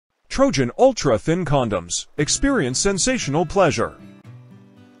TROJAN Ultra Thin Condoms. Experience sensational pleasure.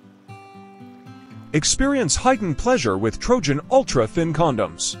 Experience heightened pleasure with TROJAN Ultra Thin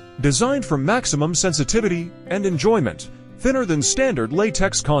Condoms. Designed for maximum sensitivity and enjoyment, thinner than standard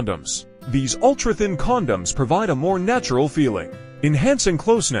latex condoms. These ultra-thin condoms provide a more natural feeling, enhancing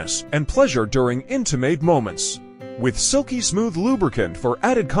closeness and pleasure during intimate moments. With Silky-Smooth lubricant for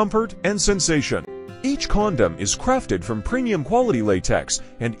added comfort and sensation. Each condom is crafted from premium quality latex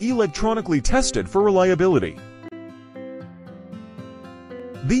and electronically tested for reliability.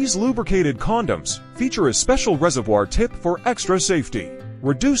 These lubricated condoms feature a special reservoir tip for extra safety,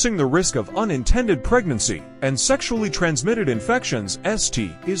 reducing the risk of unintended pregnancy and sexually transmitted infections.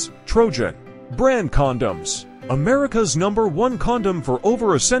 STIs. TROJAN Brand Condoms. America's #1 condom for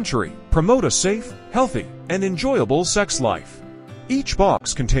over a century, promote a safe, healthy, and enjoyable sex life. Each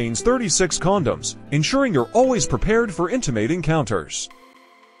box contains 36 condoms, ensuring you're always prepared for intimate encounters.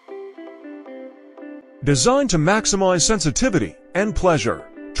 Designed to maximize sensitivity and pleasure,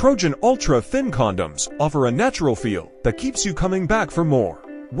 TROJAN Ultra Thin Condoms offer a natural feel that keeps you coming back for more.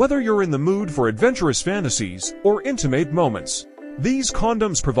 Whether you're in the mood for adventurous fantasies or intimate moments, these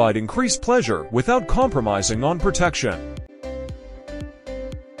condoms provide increased pleasure without compromising on protection.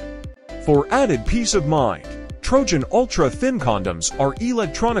 For added peace of mind, TROJAN Ultra Thin Condoms are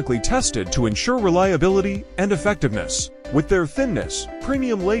electronically tested to ensure reliability and effectiveness. With their thinness,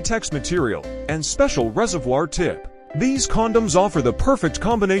 premium latex material, and special reservoir tip, these condoms offer the perfect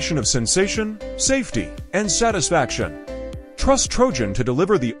combination of sensation, safety, and satisfaction. Trust TROJAN to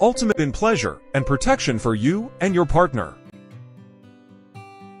deliver the ultimate in pleasure and protection for you and your partner.